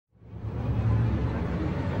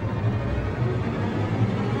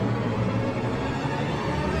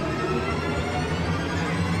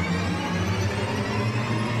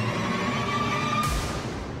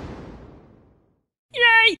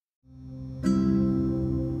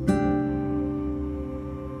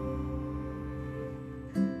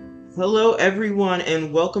Hello, everyone,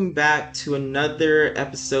 and welcome back to another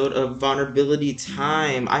episode of Vulnerability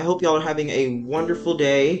Time. I hope y'all are having a wonderful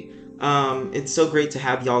day. It's so great to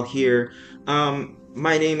have y'all here.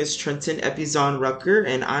 My name is Trenton Epizon Rucker,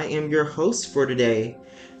 and I am your host for today.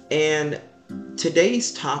 And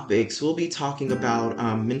today's topics, we'll be talking about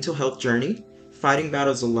mental health journey, fighting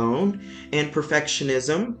battles alone, and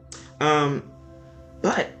perfectionism. Um,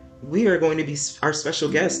 but we are going to be, our special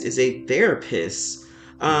guest is a therapist.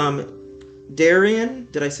 Um, Darian,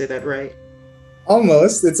 did I say that right?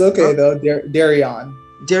 Almost. It's okay Oh, though. Darion.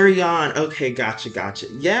 Darian. Okay, gotcha.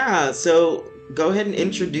 Yeah, so go ahead and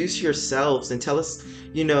introduce yourselves and tell us,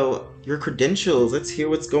 your credentials. Let's hear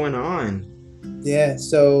what's going on. Yeah.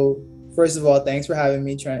 So first of all, thanks for having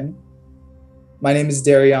me, Trenton. My name is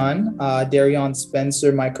Darion. Darion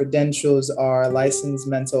Spencer. My credentials are licensed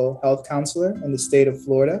mental health counselor in the state of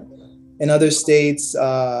Florida. In other states,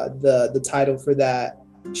 the title for that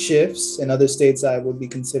shifts. In other states, I would be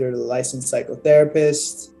considered a licensed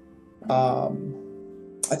psychotherapist. Um,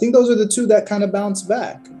 I think those are the two that kind of bounce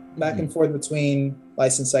back Mhm. and forth between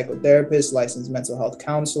licensed psychotherapist, licensed mental health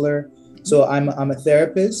counselor. So I'm a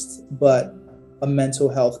therapist, but a mental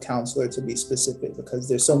health counselor to be specific, because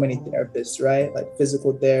there's so many Oh, therapists, right? Like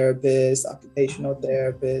physical therapists, occupational oh,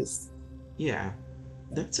 therapists. yeah.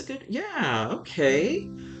 That's a good, yeah, okay.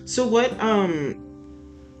 So what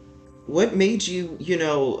made you,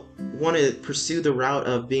 want to pursue the route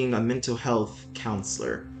of being a mental health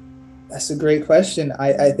counselor? That's a great question.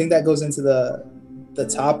 I think that goes into the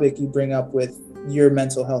topic you bring up with your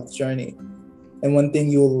mental health journey. And one thing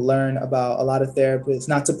you'll learn about a lot of therapists,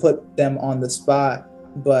 not to put them on the spot,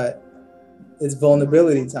 but it's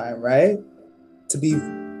vulnerability time, right? To be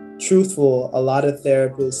truthful, a lot of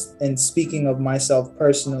therapists, and speaking of myself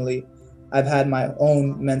personally, I've had my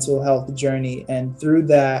own mental health journey. And through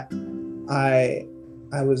that, I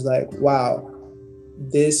I was like, wow,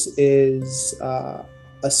 this is a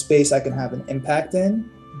space I can have an impact in.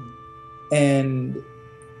 And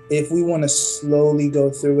if we want to slowly go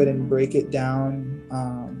through it and break it down,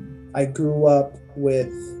 I grew up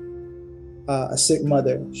with a sick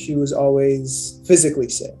mother. She was always physically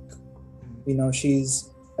sick. You know, she's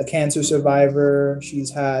a cancer survivor. She's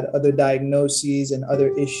had other diagnoses and other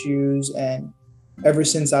issues. And ever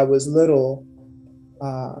since I was little,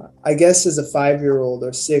 I guess as a 5 year old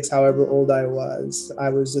or six, however old I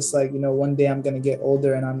was just like, one day I'm gonna get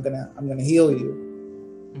older and I'm gonna heal you.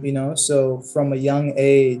 So from a young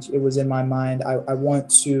age, it was in my mind. I want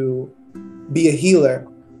to be a healer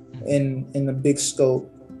in the big scope,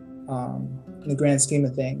 in the grand scheme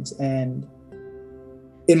of things. And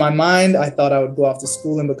in my mind, I thought I would go off to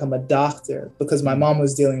school and become a doctor, because my mom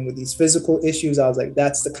was dealing with these physical issues. I was like,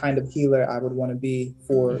 that's the kind of healer I would want to be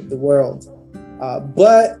for the world.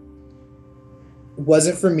 But it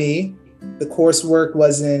wasn't for me. The coursework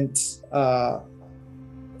wasn't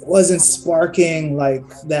sparking like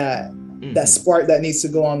that Mhm. spark that needs to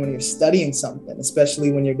go on when you're studying something,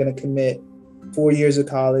 especially when you're going to commit 4 years of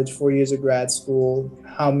college, 4 years of grad school,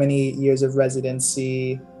 how many years of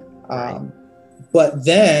residency. Right. Um, but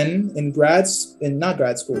then in not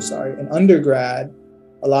grad school, sorry, in undergrad,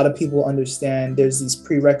 a lot of people understand there's these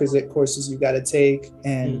prerequisite courses you got to take.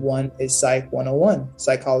 And Mm. one is Psych 101,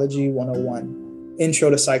 Psychology 101, Intro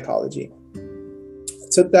to Psychology. I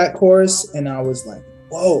took that course and I was like,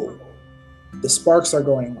 whoa, the sparks are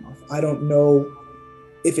going off. I don't know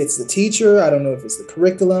if it's the teacher, I don't know if it's the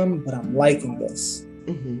curriculum, but I'm liking this.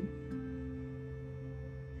 Mhm.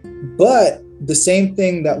 But the same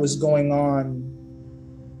thing that was going on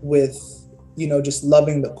with, just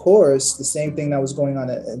loving the course, the same thing that was going on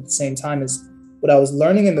at the same time is what I was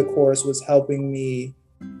learning in the course was helping me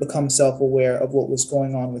become self-aware of what was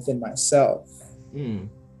going on within myself. Mm.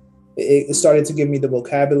 It started to give me the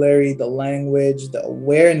vocabulary, the language, the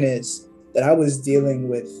awareness that I was dealing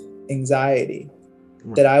with anxiety,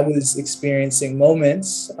 that Right. I was experiencing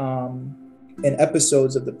moments, and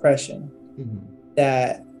episodes of depression, Mhm.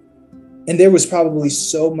 that, and there was probably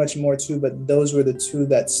so much more too, but those were the two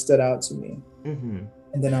that stood out to me. Mhm.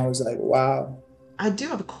 And then I was like, wow, I do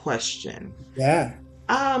have a question. yeah.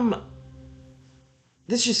 Um,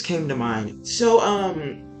 this just came to mind. So,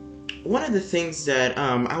 one of the things that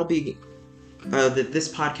I'll be that this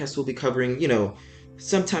podcast will be covering,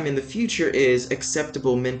 sometime in the future is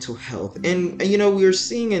acceptable mental health. And we're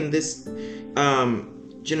seeing in this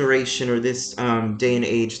generation or this day and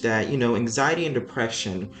age that, anxiety and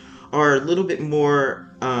depression are a little bit more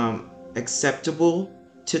acceptable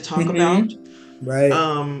to talk about. Mm-hmm. Right.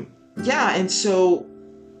 Um, yeah, and so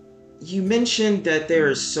you mentioned that there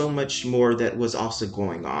is so much more that was also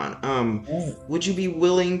going on. Right. Would you be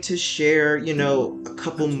willing to share, a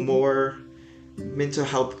couple Absolutely. more mental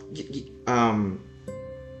health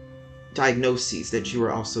diagnoses that you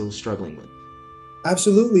were also struggling with?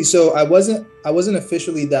 Absolutely. So I wasn't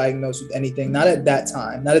officially diagnosed with anything, not at that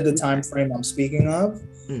time, not at the time Okay. frame I'm speaking of.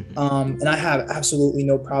 Hmm. And I have absolutely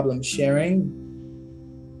no problem sharing.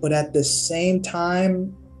 But at the same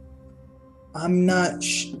time, I'm not.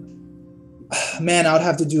 Man, I would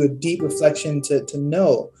have to do a deep reflection to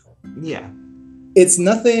know. Yeah. It's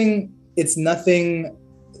nothing. It's nothing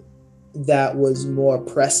that was more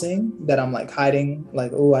pressing that I'm like hiding.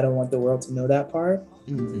 Like, oh, I don't want the world to know that part.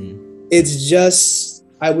 Hmm. It's just,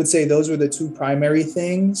 I would say those were the two primary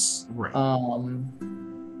things. Right.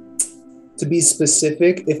 To be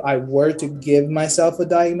specific, if I were to give myself a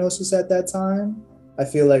diagnosis at that time, I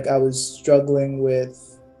feel like I was struggling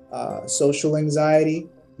with social anxiety,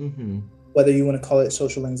 Hmm. whether you want to call it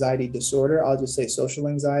social anxiety disorder. I'll just say social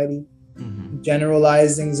anxiety, Hmm.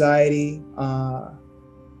 generalized anxiety.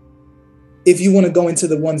 If you want to go into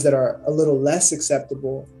the ones that are a little less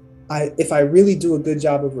acceptable, if I really do a good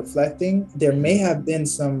job of reflecting, there may Hmm. have been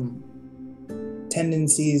some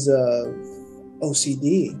tendencies of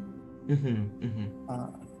OCD. Hmm. Hmm. Uh,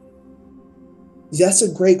 that's a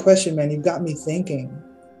great question, man. You've got me thinking.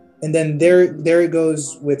 And then there it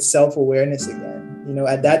goes with self-awareness again.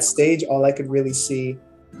 At that stage, all I could really see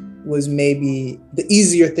was maybe the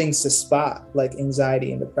easier things to spot, like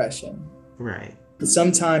anxiety and depression. Right. But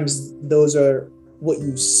sometimes those are what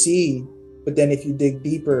you see, but then if you dig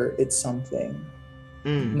deeper, it's something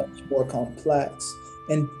Mm. much more complex.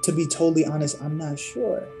 And to be totally honest, I'm not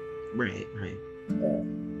sure. Right. Right.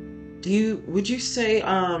 Yeah, Would you say,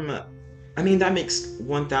 I mean, that makes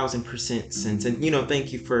 1000% sense. And,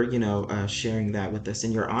 thank you for, sharing that with us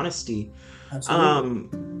and your honesty. absolutely. Um,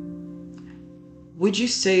 would you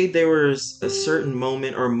say there was a certain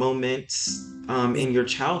moment or moments, Yeah. in your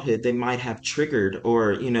childhood that might have triggered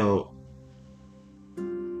or,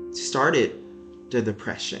 started the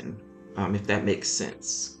depression, if that makes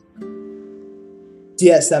sense?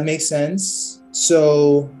 Yes, that makes sense.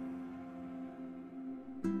 So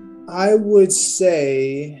I would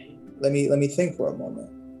say, let me think for a moment.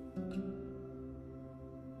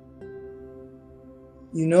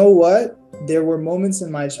 You know what? There were moments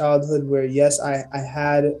in my childhood where yes, I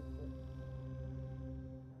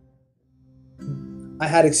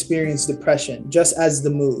had experienced depression just as the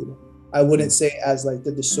mood. I wouldn't Mm. say as like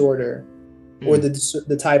the disorder or Mm.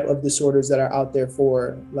 the type of disorders that are out there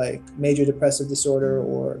for like major depressive disorder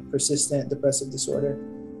or persistent depressive disorder.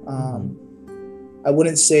 Mhm. Um, I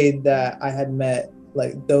wouldn't say that I had met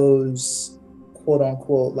like those quote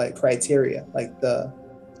unquote like criteria, like the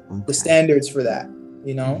Okay. standards for that,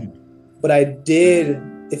 you know. Mhm. But I did,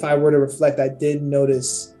 if I were to reflect, I did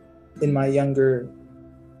notice in my younger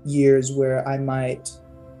years where I might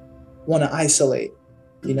want to isolate,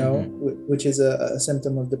 Mhm. which is a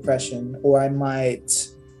symptom of depression, or I might,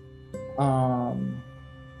 um,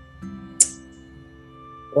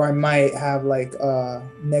 or I might have like a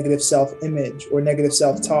negative self-image or negative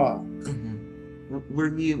self-talk.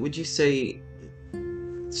 Mhm. Would you say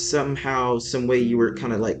somehow, some way you were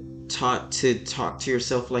kind of like taught to talk to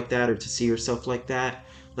yourself like that or to see yourself like that?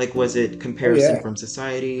 Like, was it Oh comparison yeah, from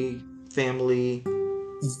society, family?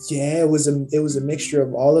 yeah. It was a mixture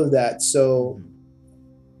of all of that. So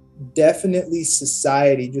Mhm. definitely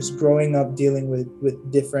society, just growing up dealing with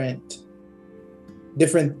different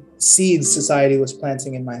seeds society was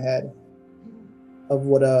planting in my head of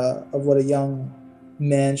what a young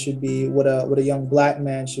man should be, what a young black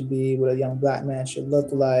man should be, what a young black man should look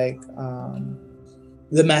like,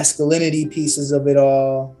 the masculinity pieces of it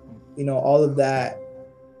all, all of that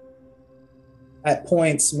at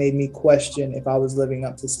points made me question if I was living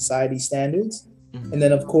up to society standards. And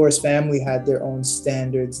then Mhm. of course family had their own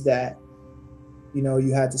standards that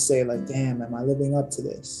you had to say like, damn, am I living up to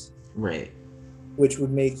this? Right. which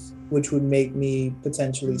would make which would make me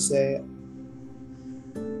potentially say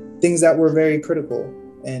things that were very critical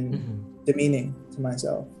and Mhm. demeaning to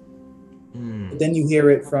myself. But Mm. then you hear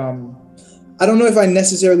it from, I don't know if I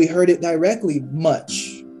necessarily heard it directly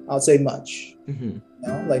much. I'll say much. Mhm.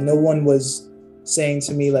 Like no one was saying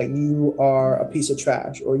to me like you are a piece of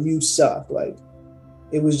trash or you suck. Like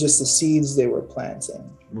it was just the seeds they were planting,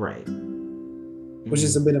 Right. which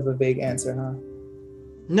is a Mhm. bit of a vague answer, huh?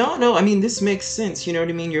 No, no, I mean, this makes sense. You know what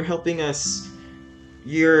I mean? You're helping us,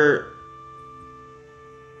 you're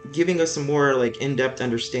giving us a more like in-depth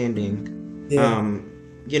understanding, Yeah. um,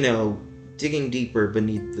 you know, digging deeper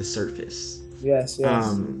beneath the surface. Yes. Yes.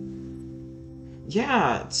 Um,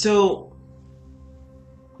 yeah, so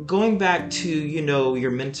going back to,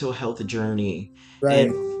 your mental health journey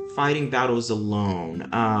and Right. fighting battles alone,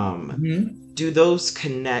 Mhm. do those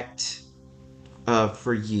connect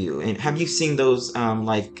for you? And have you seen those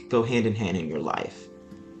like go hand in hand in your life?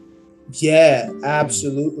 Yeah, Mm,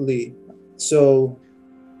 absolutely. So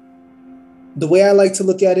the way I like to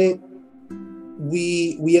look at it,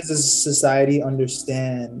 we as a society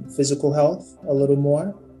understand physical health a little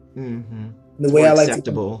more. mm-hmm. The It's way more I like to,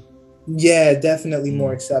 acceptable. yeah, definitely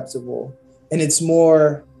more Mm, acceptable, and it's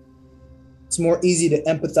more easy to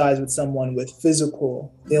empathize with someone with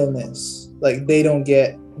physical illness. Like they don't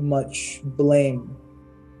get much blame,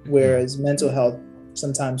 mm-hmm. whereas mental health,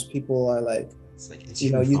 sometimes people are like, It's like it's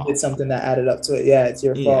your you did fault. something that added up to it. Yeah, it's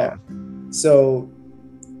your Yeah. fault. So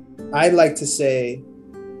I like to say,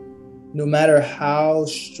 no matter how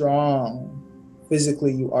strong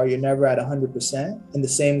physically you are, you're never at 100%. And the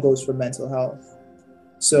same goes for mental health.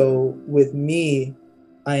 So with me,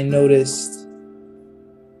 I noticed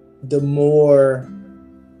the more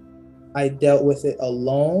I dealt with it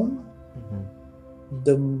alone, Mm-hmm.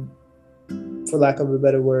 the, for lack of a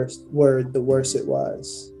better word, the worse it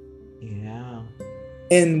was. Yeah.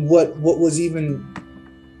 And what was even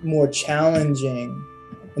more challenging,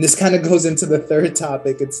 and this kind of goes into the third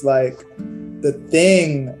topic, it's like the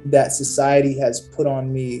thing that society has put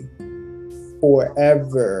on me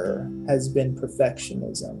forever has been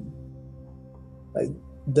perfectionism. Like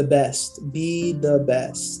the best, be the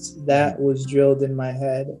best. Mm-hmm. That was drilled in my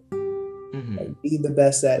head. Mm-hmm. Like be the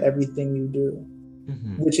best at everything you do,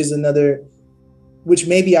 Mm-hmm. which is another, which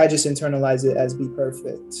maybe I just internalize it as be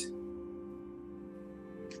perfect.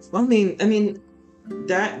 Well, I mean,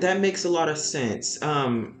 that makes a lot of sense.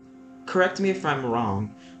 Correct me if I'm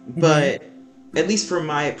wrong, Mm-hmm. but at least from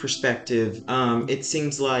my perspective, it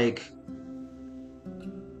seems like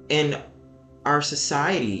in our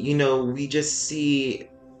society, we just see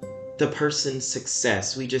the person's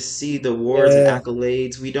success. We just see the awards and Yeah,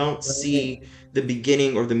 accolades. We don't right. see the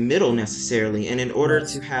beginning or the middle necessarily. And in order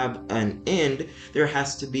to Yes. have an end, there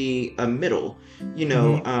has to be a middle.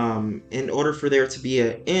 Mm-hmm. In order for there to be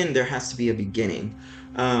an end, there has to be a beginning.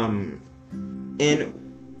 Um, and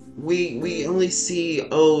we only see,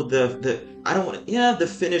 oh, the I don't want, yeah, the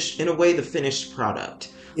finished, in a way, the finished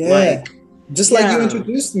product. Yeah. Like, Just like you yeah.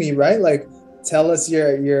 introduced me, right? Like tell us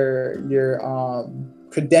your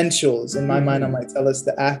credentials. In my mind, I'm Hmm. like, tell us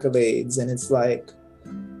the accolades. And it's like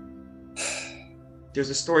There's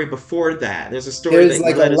a story before that. There's a story there's that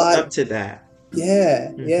like a led us lot. up to that.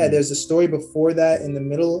 Yeah, yeah. Hmm. There's a story before that, in the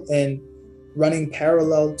middle, and running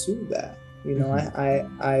parallel to that. Hmm.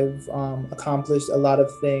 I've accomplished a lot of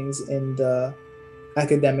things in the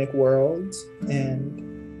academic world,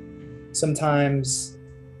 and sometimes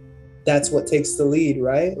that's what takes the lead,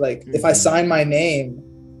 right? Like if I Hmm. sign my name,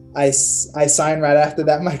 I sign right after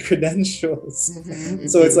that my credentials. Hmm.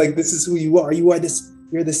 So it's Hmm. like this is who you are. You're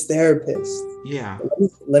this therapist. Yeah.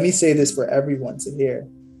 Let me say this for everyone to hear.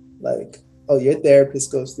 Like, oh, your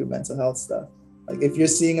therapist goes through mental health stuff. Like if you're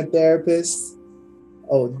seeing a therapist,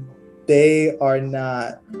 oh, they are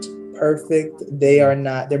not perfect. They Hmm. are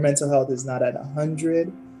not, their mental health is not at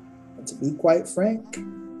 100. And to be quite frank,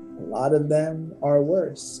 a lot of them are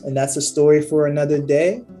worse. And that's a story for another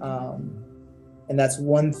day. And that's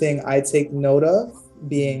one thing I take note of, Hmm.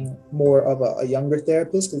 being more of a younger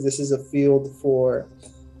therapist, because this is a field for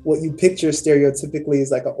what you picture stereotypically is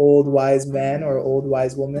like an old wise man or an old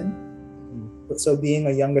wise woman. Hmm. But so being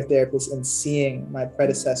a younger therapist and seeing my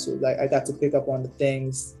predecessors, like I got to pick up on the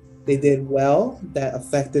things they did well that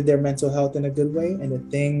affected their mental health in a good way, and the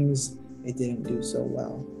things they didn't do so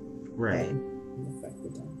well that Right.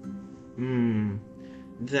 affected them. Mm.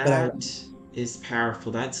 But I, That is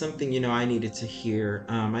powerful. That's something, I needed to hear.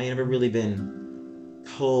 I never really been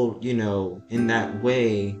told, in that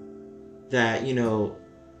way that,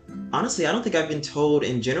 honestly, I don't think I've been told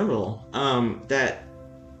in general, that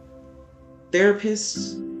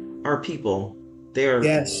therapists are people. They are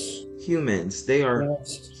yes, humans. They are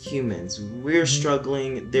yes, humans. We're mhm,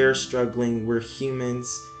 struggling. They're struggling. We're humans.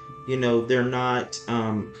 They're not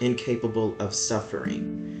incapable of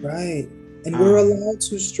suffering. right. And we're Um, allowed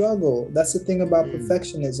to struggle. That's the thing about mm,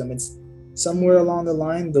 perfectionism. It's somewhere along the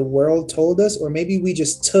line the world told us, or maybe we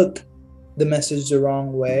just took the message the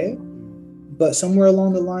wrong way. But somewhere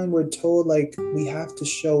along the line, we're told like we have to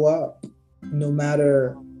show up no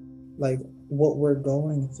matter like what we're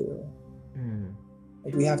going through. mm,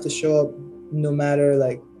 Like we have to show up no matter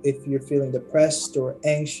like if you're feeling depressed or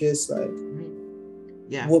anxious. Like mm,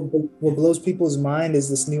 yeah. what Yeah. what blows people's mind is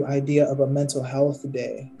this new idea of a mental health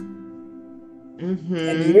day.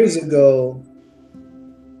 10 years Mm-hmm. ago,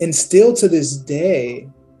 and still to this day,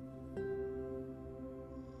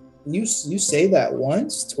 You say that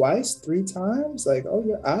once, twice, three times, like, oh,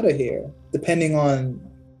 you're out of here. Depending on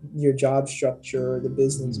your job structure or the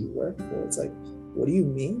business you work for, it's like, what do you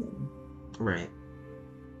mean? Right.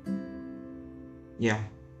 Yeah.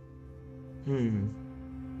 Hmm.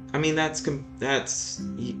 I mean, I feel that,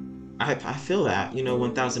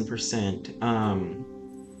 1000%.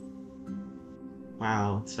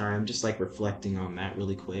 Wow. Sorry, I'm just like reflecting on that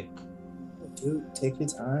really quick. Dude, take your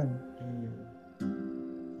time. Hmm.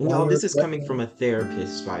 While All you're this is coming from reflecting, a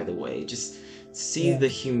therapist, by the way. Just see yeah. the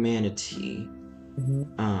humanity Hmm.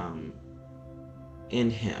 um in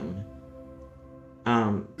him.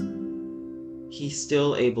 Um, he's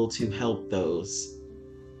still able to help those,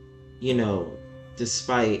 you know,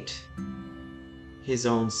 despite his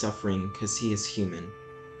own suffering, because he is human.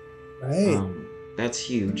 Right. That's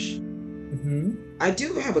huge. Hmm. I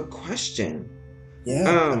do have a question. Yeah,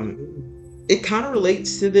 Um, absolutely. it kind of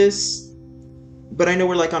relates to this, but I know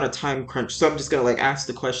we're like on a time crunch, so I'm just gonna like ask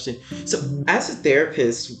the question. So, Hmm. as a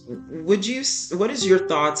therapist, what is your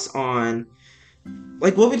thoughts on,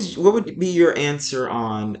 like, what would be your answer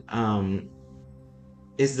on,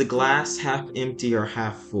 is the glass half empty or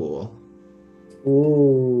half full?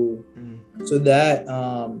 Ooh. Mm, So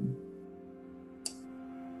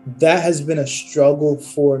that has been a struggle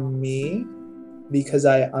for me because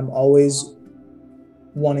I'm always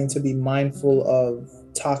wanting to be mindful of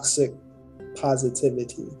toxic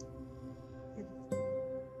positivity.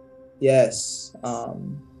 Yes.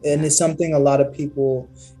 And yeah. it's something a lot of people,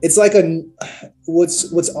 it's like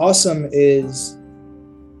what's awesome is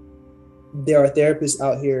there are therapists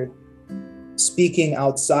out here speaking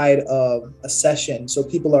outside of a session. So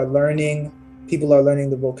people are learning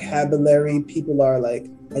the vocabulary, people are like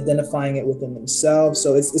identifying it within themselves.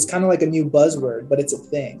 So it's kind of like a new buzzword, but it's a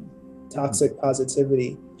thing. Mm, Toxic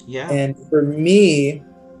positivity. yeah. And for me,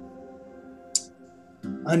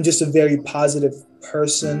 I'm just a very positive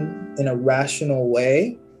person in a rational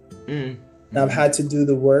way. Mm, And I've hmm. had to do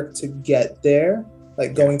the work to get there, like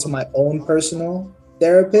Yeah. going to my own personal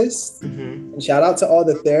therapist. Hmm. And shout out to all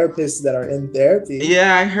the therapists that are in therapy.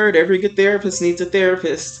 Yeah, I heard every good therapist needs a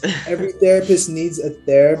therapist. Every therapist needs a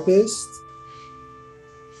therapist.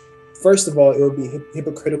 First of all, it would be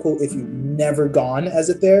hypocritical if you've never gone as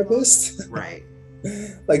a therapist. Right.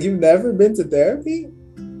 Like you've never been to therapy.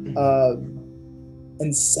 Hmm. Um,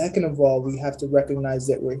 and second of all, we have to recognize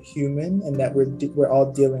that we're human and that we're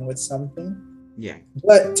all dealing with something. Yeah.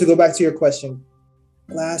 But to go back to your question,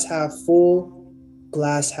 glass half full,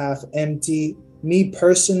 glass half empty. Me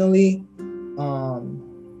personally, um,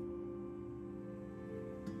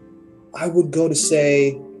 I would go to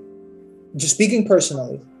say, just speaking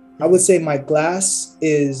personally, I would Hmm. say my glass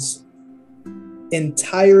is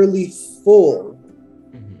entirely full.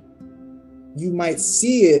 Hmm. You might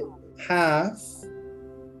see it half,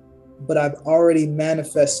 but I've already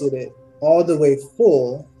manifested it all the way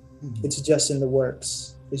full. Hmm. It's just in the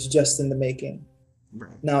works, it's just in the making.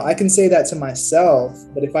 Right. Now, I can say that to myself,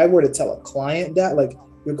 but if I were to tell a client that, like,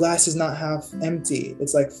 your glass is not half empty,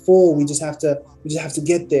 it's like full, we just have to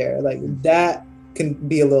get there, like that can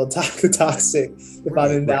be a little toxic if I'm Right.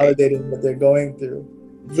 Right. invalidating what they're going through.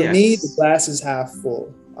 For me, the Yes. glass is half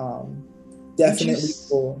full. Would you? Definitely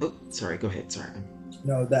full. Oh, sorry. Go ahead. Sorry.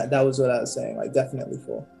 No, that was what I was saying. Like definitely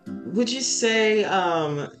full. Would you say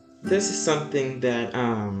this is something that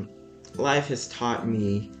life has taught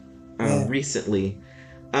me Yeah. recently?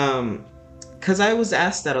 Um, because I was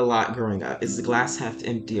asked that a lot growing up. Is the glass half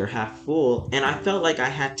empty or half full? And I felt like I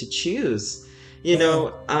had to choose, Yeah.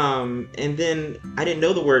 and then I didn't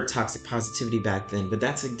know the word toxic positivity back then, but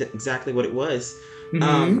that's exactly what it was. Um,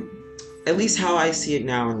 Mm-hmm. at least how I see it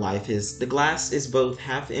now in life is the glass is both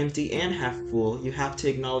half empty and half full. You have to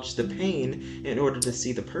acknowledge the pain in order to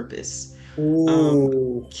see the purpose. Um,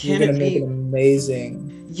 Ooh, you're can gonna it make an be?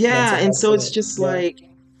 amazing Yeah, mental and health so it's clinic. just Yeah. like,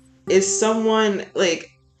 is someone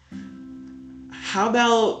like, how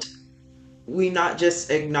about we not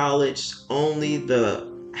just acknowledge only the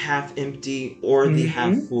half empty or the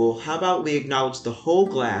half Mm-hmm. full? How about we acknowledge the whole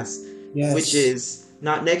glass, which Yes. is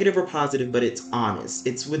not negative or positive, but it's honest.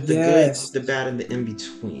 It's with the good, Yes. the bad, and the in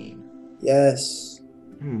between. Yes.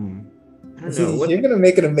 Hmm. I don't know. What? You're gonna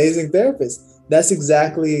make an amazing therapist. That's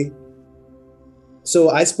exactly. So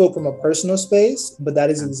I spoke from a personal space, but that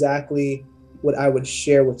is exactly what I would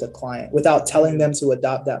share with a client without telling Mm, them to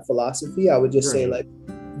adopt that philosophy. I would just say right.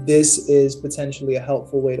 like, this is potentially a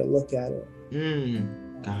helpful way to look at it.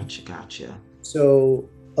 Gotcha, gotcha. So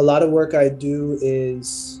a lot of work I do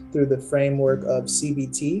is through the framework of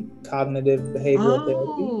CBT, cognitive behavioral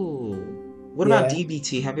therapy. Oh, what about Yeah.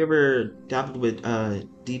 DBT? Have you ever dabbled with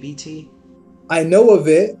DBT? I know of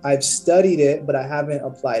it. I've studied it, but I haven't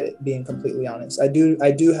applied it, being completely honest. I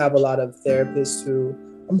do have a lot of therapists who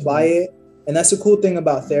apply it. And that's the cool thing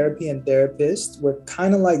about therapy and therapists. We're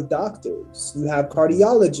kind of like doctors. You have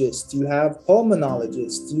cardiologists, you have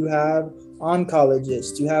pulmonologists, you have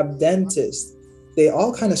oncologists, you have dentists. They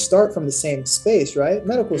all kind of start from the same space, right?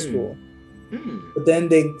 Medical school. But then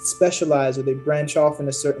they specialize or they branch off in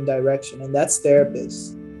a certain direction, and that's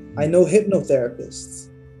therapists. I know hypnotherapists,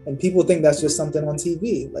 and people think that's just something on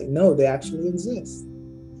TV. Like, no, they actually exist.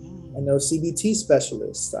 I know CBT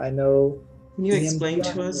specialists. I know. Can you explain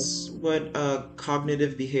to us what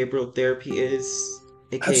cognitive behavioral therapy is,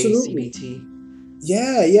 aka Absolutely. CBT?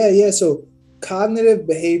 Yeah. So cognitive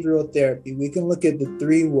behavioral therapy, we can look at the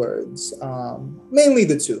three words, mainly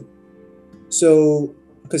the two. So,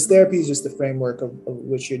 because therapy is just the framework of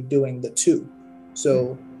which you're doing the two.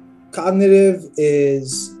 So cognitive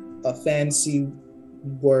is a fancy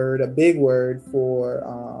word, a big word for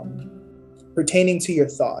pertaining to your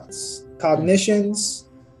thoughts. Cognitions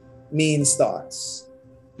means thoughts.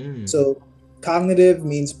 So cognitive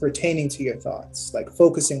means pertaining to your thoughts, like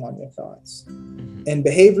focusing on your thoughts. And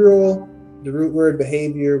behavioral, the root word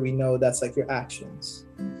behavior, we know that's like your actions.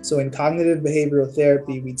 So in cognitive behavioral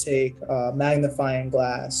therapy, we take a magnifying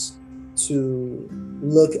glass to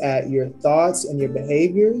look at your thoughts and your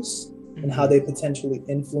behaviors and how they potentially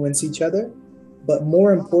influence each other. But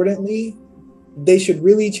more importantly, they should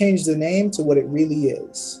really change the name to what it really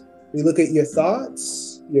is. We look at your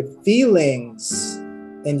thoughts, your feelings,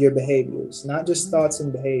 and your behaviors, not just thoughts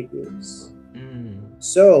and behaviors.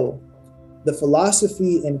 So the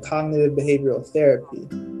philosophy in cognitive behavioral therapy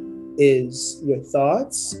is your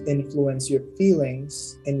thoughts influence your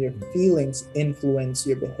feelings, and your feelings influence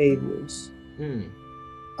your behaviors.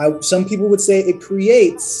 Some people would say it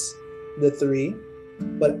creates the three,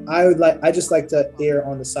 but I just like to err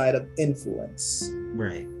on the side of influence.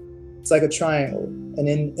 Right. It's like a triangle, and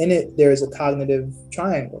in it there is a cognitive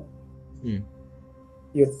triangle.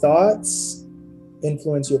 Your thoughts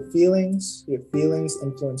influence your feelings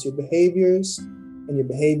influence your behaviors, and your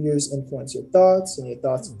behaviors influence your thoughts, and your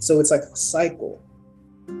thoughts. So it's like a cycle.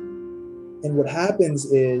 And what happens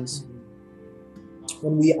is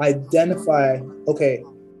when we identify, okay,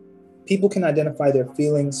 people can identify their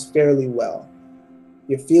feelings fairly well.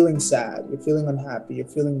 You're feeling sad, you're feeling unhappy, you're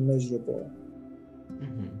feeling miserable.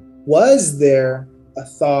 Was there a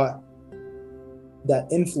thought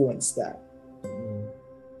that influenced that?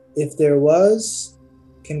 If there was,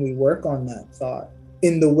 can we work on that thought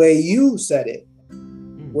in the way you said it?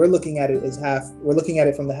 We're looking at it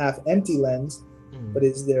from the half empty lens, but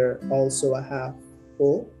is there also a half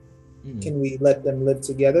full? Can we let them live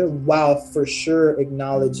together while for sure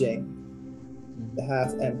acknowledging the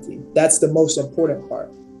half empty? That's the most important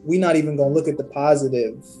part. We're not even going to look at the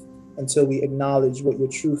positive until we acknowledge what your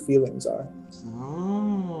true feelings are.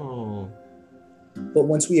 But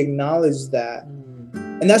once we acknowledge that,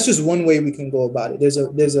 and that's just one way we can go about it. There's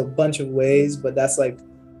a bunch of ways, but that's like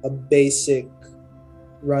a basic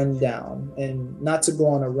rundown. And not to go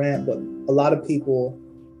on a rant, but a lot of people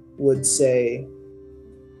would say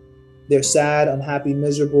they're sad, unhappy,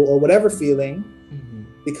 miserable, or whatever feeling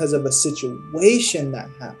because of a situation that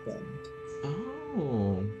happened.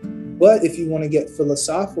 But if you want to get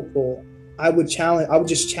philosophical, I would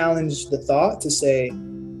just challenge the thought to say,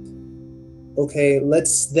 okay,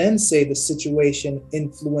 let's then say the situation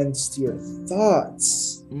influenced your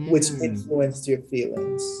thoughts, which influenced your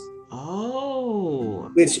feelings.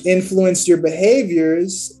 Which influenced your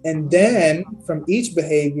behaviors. And then from each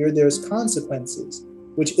behavior, there's consequences,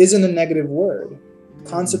 which isn't a negative word.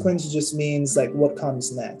 Consequence just means like what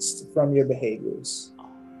comes next from your behaviors.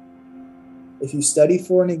 If you study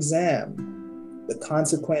for an exam, the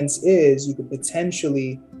consequence is you could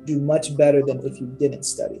potentially do much better than if you didn't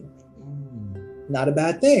study. Not a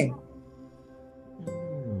bad thing.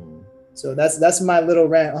 So that's my little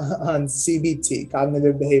rant on CBT,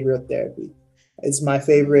 cognitive behavioral therapy. It's my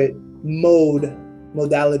favorite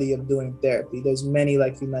modality of doing therapy. There's many,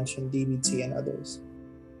 like you mentioned, DBT and others.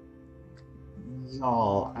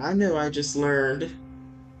 Y'all, I know I just learned,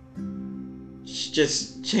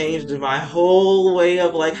 just changed my whole way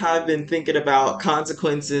of like how I've been thinking about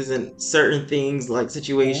consequences and certain things, like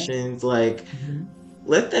situations. Like,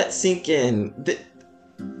 let that sink in.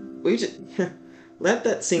 We just let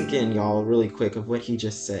that sink in, y'all, really quick, of what he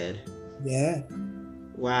just said. Yeah.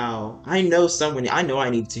 Wow. I know I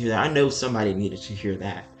needed to hear that. I know somebody needed to hear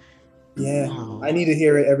that. Yeah. Wow. I need to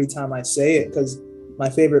hear it every time I say it, because my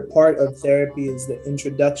favorite part of therapy is the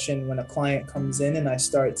introduction when a client comes in and I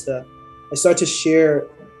start to share.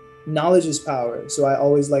 Knowledge is power. So I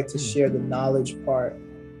always like to share the knowledge part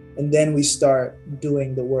and then we start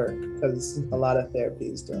doing the work, because a lot of therapy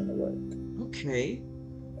is doing the work. Okay.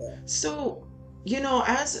 Yeah. So,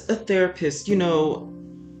 as a therapist,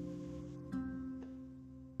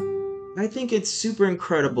 I think it's super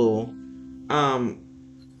incredible, um,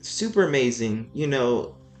 super amazing,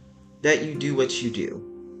 that you do what you do.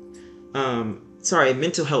 Sorry,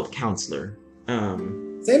 mental health counselor.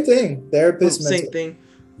 Same thing, Oh, therapist, same mental. thing.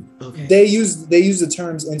 Okay. They use the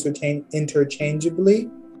terms interchangeably.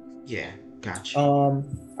 Yeah, got you.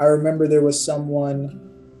 I remember there was someone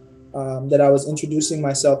that I was introducing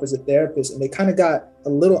myself as a therapist, and they kind of got a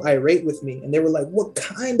little irate with me, and they were like, "What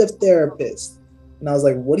kind of therapist?" And I was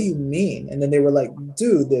like, "What do you mean?" And then they were like,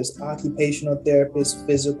 "Dude, there's occupational therapist,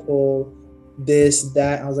 physical, this,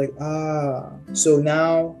 that." I was like, "Ah." So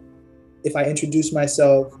now, if I introduce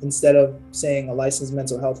myself, instead of saying a licensed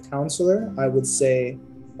mental health counselor, I would say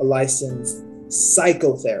a licensed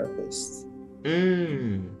psychotherapist.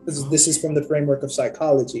 This is Okay. from the framework of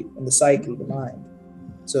psychology and the psyche, the mind.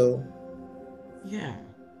 So, Yeah.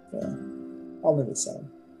 yeah, all in the same.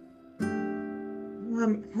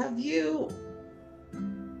 Have you,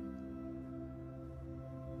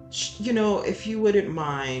 if you wouldn't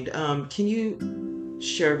mind, can you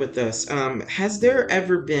share with us, has there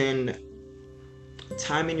ever been a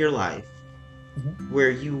time in your life Mhm.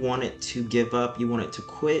 where you wanted to give up, you wanted to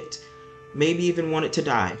quit, maybe even wanted to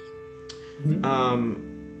die?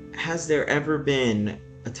 Mhm. Has there ever been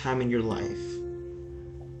a time in your life?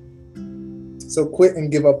 So quit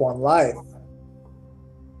and give up on life.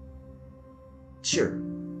 Sure.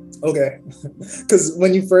 Okay. Because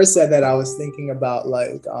when you first said that, I was thinking about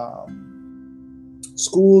like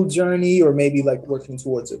school journey, or maybe like working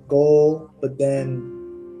towards a goal. But then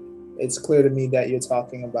it's clear to me that you're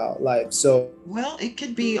talking about life. So, Well, it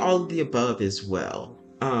could be all of the above as well.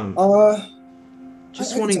 uh,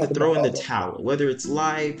 Just I could wanting to talk about throw in all the that. towel, whether it's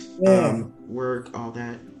life, Yeah. work, all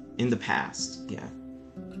that in the past. Yeah.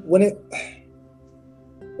 When it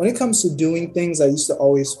when it comes to doing things, I used to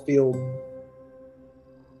always feel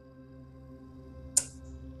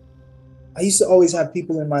I used to always have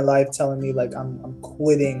people in my life telling me like I'm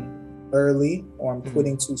quitting early, or I'm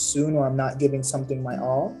quitting Mm, too soon, or I'm not giving something my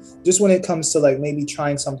all. Just when it comes to like maybe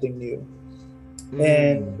trying something new. mm,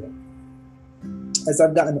 And as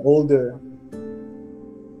I've gotten older,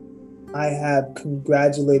 I have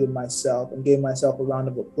congratulated myself and gave myself a round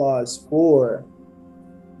of applause for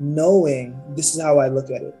knowing, this is how I look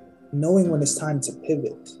at it, knowing when it's time to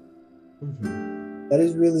pivot. mhm, That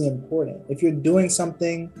is really important. If you're doing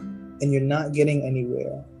something and you're not getting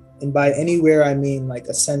anywhere, and by anywhere I mean like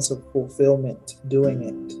a sense of fulfillment doing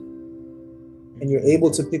it, and you're able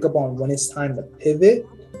mm, to pick up on when it's time to pivot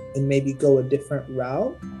and maybe go a different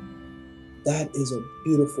route, that is a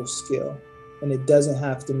beautiful skill. And it doesn't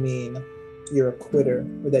have to mean you're a quitter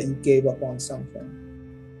or that you gave up on something.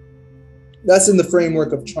 That's in the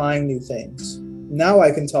framework of trying new things. Now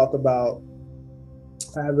I can talk about,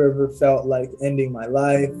 have I ever felt like ending my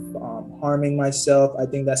life, harming myself. I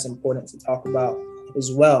think that's important to talk about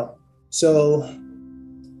as well. So,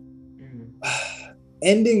 mm,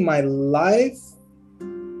 ending my life,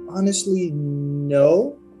 honestly,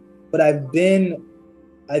 no. But I'll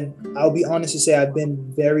be honest to say, I've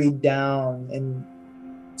been very down and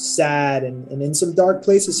sad, and in some dark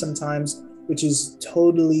places sometimes, which is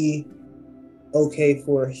totally okay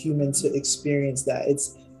for a human to experience that.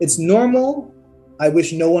 It's normal. I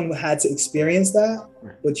wish no one had to experience that,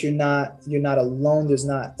 right. but you're not alone. There's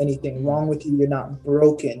not anything wrong Mm, with you. You're not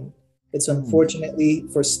broken. It's mm, unfortunately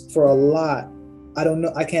for a lot. I don't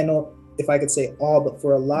know. I can't know if I could say all, but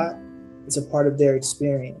for a lot, it's a part of their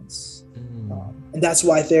experience, mm, and that's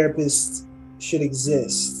why therapists should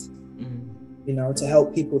exist. mm, To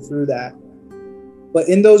help people through that. But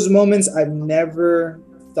in those moments, I've never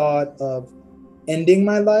thought of ending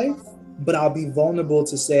my life, but I'll be vulnerable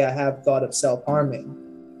to say I have thought of self harming.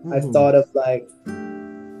 I've mhm, thought of like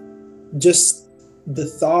just the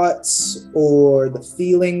thoughts or the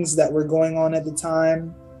feelings that were going on at the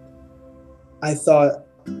time. I thought,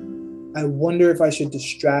 I wonder if I should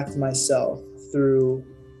distract myself through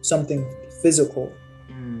something physical.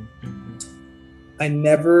 mm, mhm, I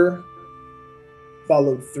never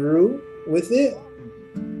followed through with it,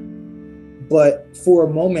 mhm, but for a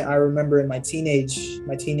moment I remember in my teenage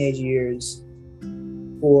years,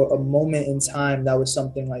 for a moment in time, that was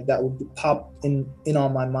something like that would pop in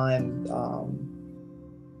on my mind,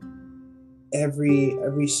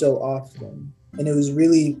 every so often. And it was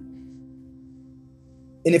really,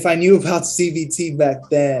 and if I knew about CBT back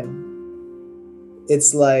then,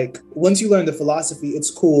 it's like once you learn the philosophy,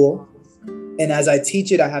 it's cool. And as I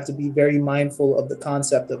teach it, I have to be very mindful of the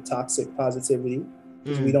concept of toxic positivity.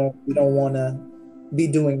 because we don't want to be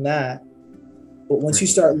doing that. But once you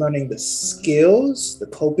start learning the skills, the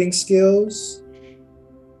coping skills,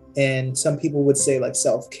 and some people would say like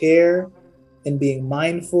self-care and being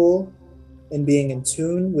mindful and being in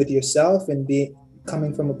tune with yourself and being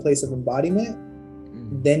coming from a place of embodiment,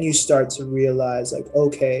 then you start to realize like,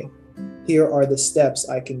 okay, here are the steps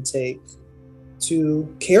I can take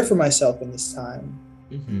to care for myself in this time.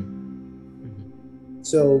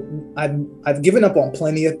 So I've given up on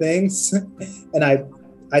plenty of things, and I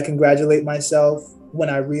congratulate myself when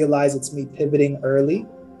I realize it's me pivoting early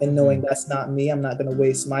and knowing that's not me. I'm not going to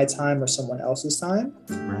waste my time or someone else's time.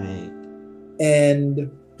 Right.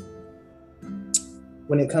 And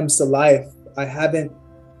when it comes to life, I haven't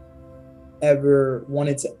ever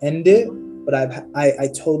wanted to end it, but I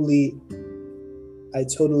totally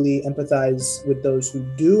empathize with those who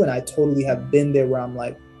do, and I totally have been there where I'm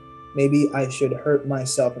like, maybe I should hurt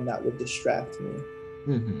myself and that would distract me.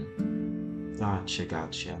 Gotcha.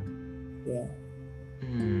 Yeah.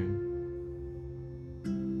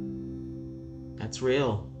 That's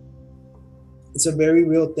real. It's a very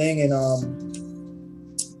real thing, and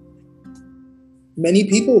many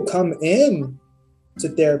people come in to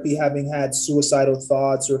therapy having had suicidal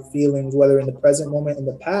thoughts or feelings, whether in the present moment, in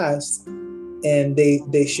the past, and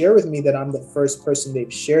they share with me that I'm the first person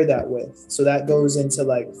they've shared that with. So that goes into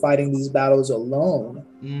like fighting these battles alone.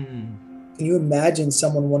 Can you imagine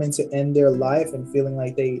someone wanting to end their life and feeling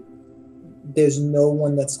like there's no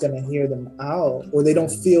one that's going to hear them out, or they don't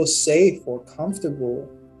feel safe or comfortable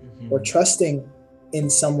or trusting in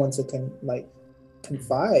someone to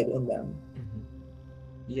confide in them?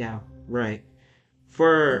 Yeah, right.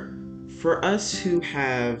 For us who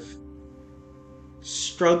have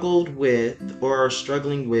struggled with or are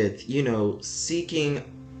struggling with, seeking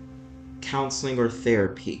counseling or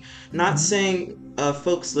therapy, not saying,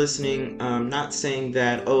 folks listening, not saying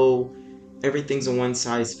that, oh, everything's a one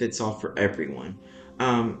size fits all for everyone.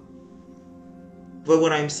 But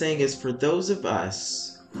what I'm saying is, for those of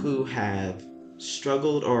us who have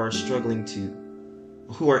struggled or are struggling to,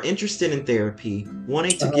 who are interested in therapy,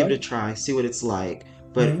 wanting to give it a try, see what it's like,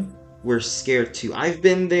 but we're scared to. I've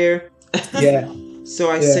been there. Yeah.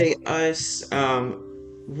 So I say us,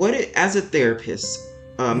 as a therapist,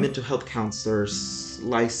 mental health counselor,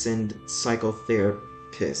 licensed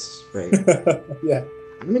psychotherapist, right? Yeah.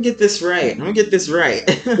 I'm gonna get this right.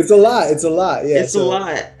 It's a lot. Yeah. It's a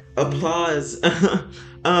lot. Applause.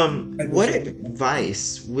 What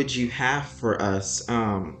advice would you have for us,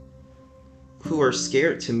 who are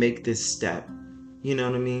scared to make this step? You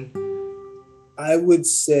know what I mean? I would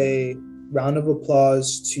say round of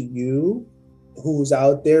applause to you who's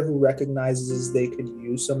out there who recognizes they could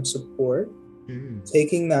use some support.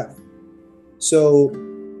 Taking that. So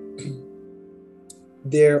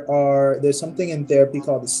there's something in therapy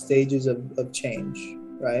called the stages of change,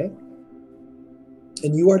 right?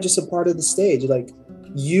 And you are just a part of the stage. Like,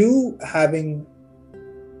 you having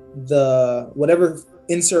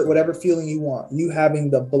insert whatever feeling you want, you having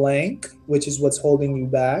the blank, which is what's holding you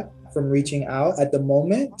back from reaching out at the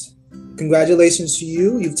moment. Congratulations to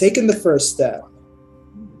you. You've taken the first step.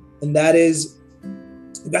 And that is,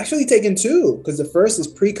 you've actually taken two, because the first is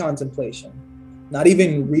pre-contemplation, not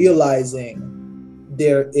even realizing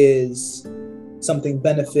there is something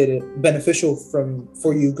beneficial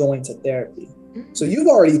for you going to therapy. So you've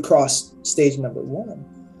already crossed stage number 1.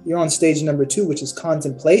 You're on stage number 2, which is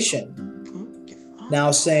contemplation.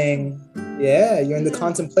 Now saying, you're in the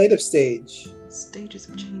contemplative stage. Stages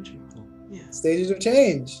of change. Stages of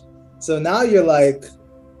change. So now you're like,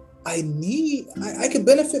 I could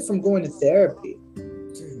benefit from going to therapy.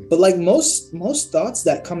 But like most thoughts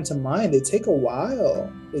that come to mind, they take a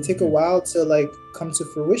while. They take a while to like come to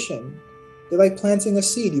fruition. They're like planting a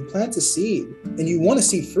seed. You plant a seed and you want to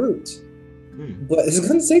see fruit, but it's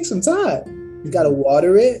going to take some time. You got to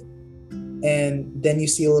water it, and then you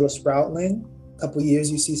see a little sproutling. A couple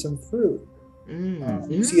years, you see some fruit.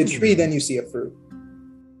 You see a tree, then you see a fruit.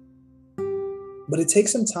 But it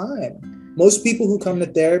takes some time. Most people who come to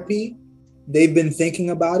therapy, they've been thinking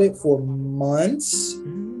about it for months.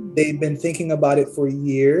 They've been thinking about it for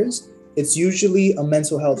years. It's usually a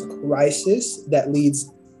mental health crisis that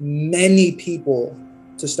leads many people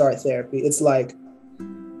to start therapy. It's like,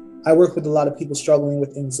 I work with a lot of people struggling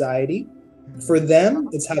with anxiety. For them,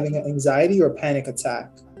 it's having an anxiety or panic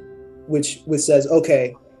attack, which says,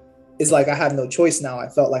 okay, it's like I have no choice now. I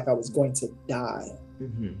felt like I was going to die.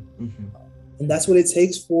 And that's what it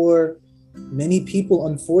takes for many people,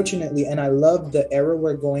 unfortunately. And I love the era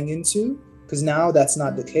we're going into, because now that's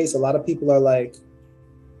not the case. A lot of people are like,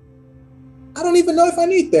 I don't even know if I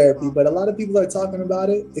need therapy, but a lot of people are talking about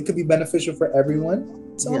it. It could be beneficial for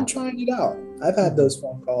everyone. So I'm Yeah. trying it out. I've had Mhm. those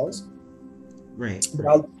phone calls, Right, but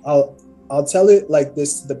right. I'll tell it like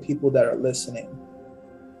this to the people that are listening.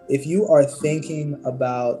 If you are thinking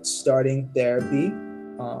about starting therapy,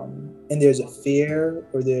 and there's a fear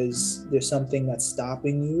or there's something that's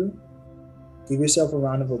stopping you, give yourself a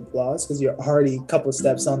round of applause because you're already a couple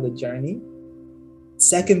steps on the journey.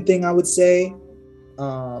 Second thing I would say,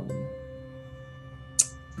 um,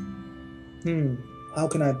 hmm, how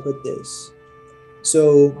can I put this?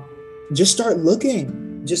 So just start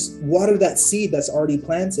looking. Just water that seed that's already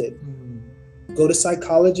planted. Mm. Go to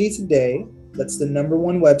Psychology Today. That's the number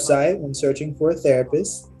one website when searching for a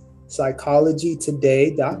therapist.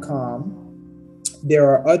 Psychologytoday.com. There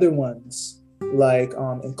are other ones like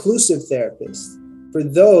inclusive therapists for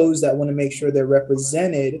those that want to make sure they're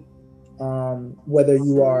represented, whether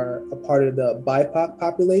you are a part of the BIPOC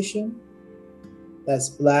population, that's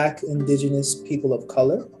Black, Indigenous, people of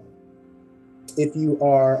color. If you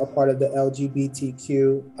are a part of the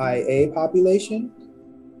LGBTQIA population,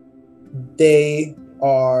 they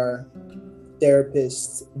are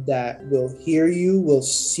therapists that will hear you, will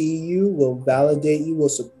see you, will validate you, will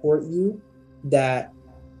support you. That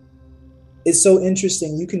it's so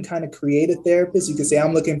interesting. You can kind of create a therapist. You can say,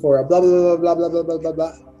 I'm looking for a blah, blah, blah, blah, blah, blah, blah,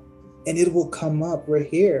 blah, and it will come up right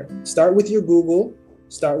here. Start with your Google,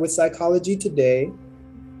 start with Psychology Today.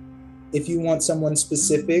 If you want someone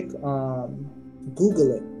specific,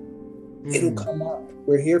 Google it. It'll Mm. come up.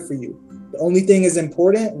 We're here for you. The only thing is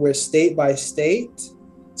important, we're state by state.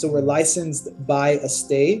 So we're licensed by a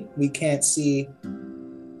state. I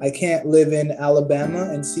can't live in Alabama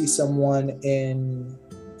and see someone in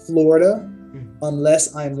Florida Mm.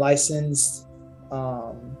 unless I'm licensed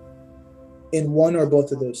in one or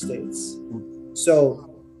both of those states. So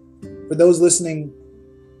for those listening,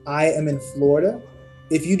 I am in Florida.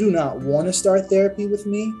 If you do not want to start therapy with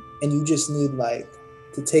me and you just need like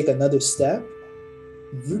to take another step,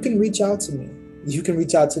 you can reach out to me. You can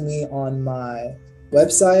reach out to me on my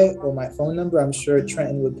website or my phone number. I'm sure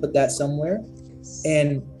Trenton would put that somewhere. Yes.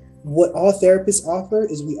 And what all therapists offer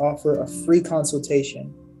is we offer a free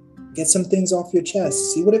consultation. Get some things off your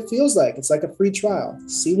chest. See what it feels like. It's like a free trial.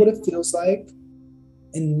 See what it feels like.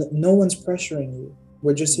 And no one's pressuring you.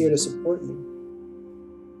 We're just here to support you.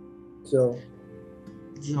 So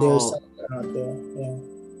there's Y'all, something out there. Yeah.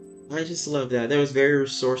 I just love that. That was very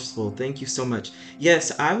resourceful. Thank you so much.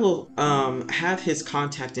 Yes, I will have his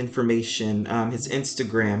contact information, his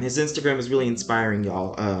Instagram. His Instagram is really inspiring,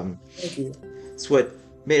 y'all. Thank you. It's what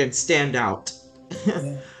made him stand out.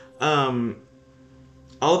 Yeah. um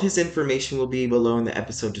all of his information will be below in the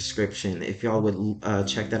episode description if y'all would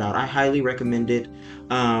check that out. I highly recommend it.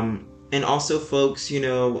 And also, folks,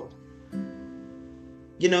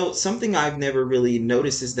 something I've never really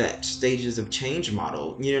noticed is that stages of change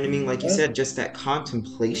model. You know what I mean? Like you Yeah. said, just that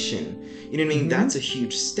contemplation. You know what I mean? Mm-hmm. That's a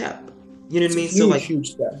huge step. You know what I It's a mean? So huge, like,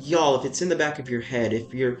 huge step. y'all, if it's in the back of your head,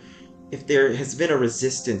 if there has been a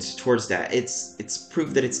resistance towards that, it's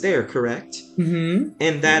proof that it's there, correct? Mm-hmm.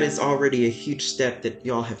 And that is already a huge step that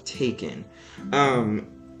y'all have taken. Um,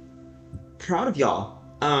 Proud of y'all.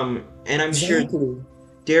 And I'm sure Exactly.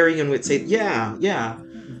 Darian would say, yeah, yeah.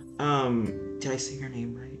 Did I say your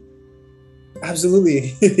name right?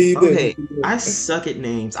 Absolutely. You did. Okay, You I did. suck at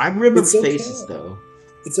names. I remember It's faces okay. though.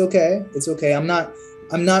 It's okay. It's okay. I'm not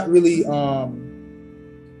really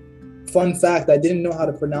fun fact, I didn't know how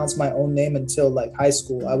to pronounce my own name until like high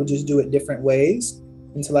school. I would just do it different ways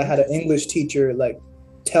until I had an English teacher like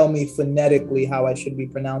tell me phonetically how I should be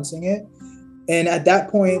pronouncing it. And at that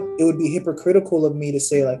point, it would be hypocritical of me to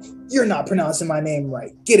say like, "You're not pronouncing my name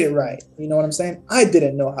right. Get it right." You know what I'm saying? I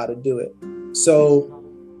didn't know how to do it. So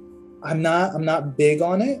I'm not big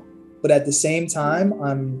on it, but at the same time,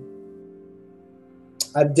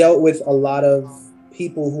 I've dealt with a lot of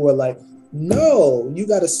people who are like, no, you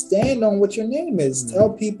got to stand on what your name is. Mm. Tell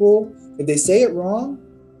people if they say it wrong,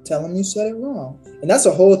 tell them you said it wrong. And that's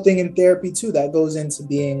a whole thing in therapy too. That goes into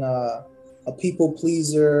being a people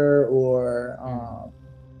pleaser or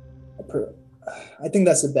I think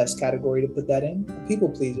that's the best category to put that in. A people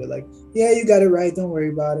pleaser. Like, yeah, you got it right. Don't worry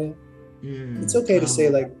about it. It's Mm. okay to say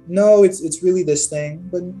like, no, it's really this thing,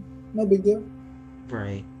 but no big deal.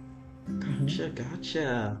 Right. Mm-hmm. Gotcha,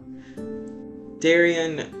 gotcha.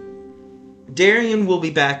 Darian, Darian will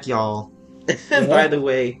be back, y'all. By Yeah. the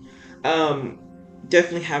way, um,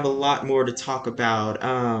 definitely have a lot more to talk about.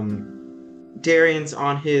 Darian's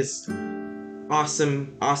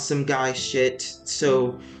awesome guy shit.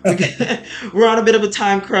 So we we're on a bit of a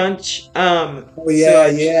time crunch. Oh So yeah, I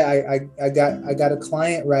yeah. I got a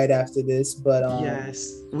client right after this,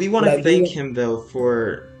 yes, we want but to I thank do. him though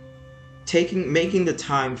for making the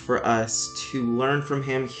time for us to learn from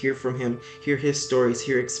him, hear from him, hear his stories,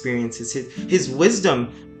 hear experiences, his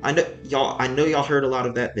wisdom. I know y'all heard a lot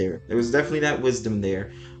of that there. There was definitely that wisdom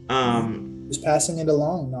there. Yeah, Um just passing it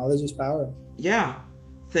along. Knowledge is power. yeah.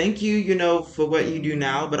 Thank you, for what you do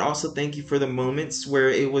now, but also thank you for the moments where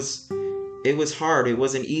it was hard, it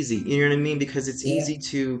wasn't easy. You know what I mean? Because it's Yeah, easy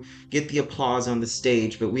to get the applause on the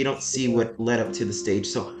stage, but we don't see sure. what led up to the stage.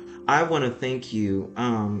 So I want to thank you.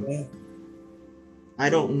 Yeah, I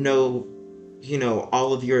don't know,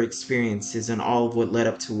 all of your experiences and all of what led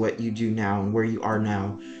up to what you do now and where you are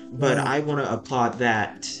now, but right. I want to applaud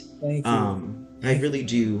that. Thank you. I Thank really you.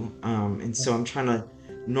 do. And so I'm trying to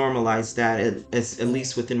normalize that at Yeah.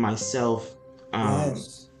 least within myself.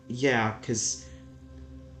 Yes. Yeah, because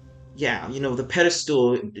yeah, the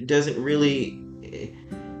pedestal doesn't really.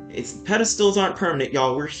 It's pedestals aren't permanent,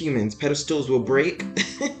 y'all. We're humans. Pedestals will break.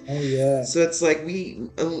 Oh yeah. So it's like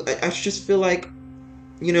I just feel like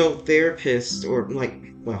therapists or like,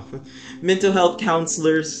 well, mental health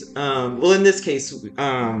counselors. Well, in this case,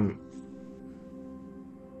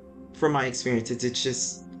 from my experience, it's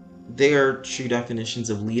just they are true definitions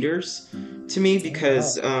of leaders to me Oh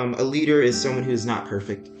because wow. a leader is someone who is not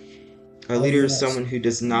perfect. A Oh leader is yes. someone who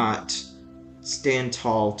does not stand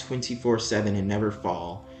tall 24/7 and never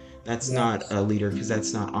fall. That's not Yes. a leader because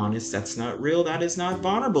that's not honest, that's not real, that is not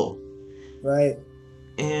vulnerable. Right.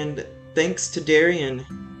 And thanks to Darian,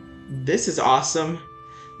 Mm. this is awesome.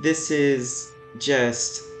 This is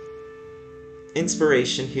just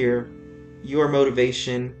inspiration here, your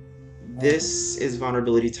motivation. Right. This is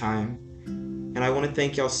vulnerability time. And I want to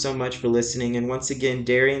thank y'all so much for listening. And once again,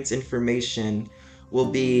 Darian's information will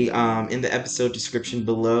be in the episode description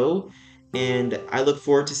below. And I look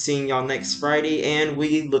forward to seeing y'all next Friday. And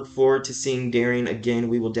we look forward to seeing Darian again.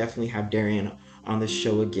 We will definitely have Darian on the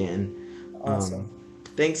show again. Awesome.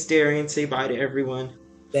 Thanks, Darian. Say bye to everyone.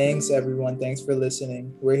 Thanks everyone. Thanks for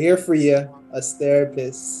listening. We're here for you, us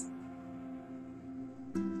therapists.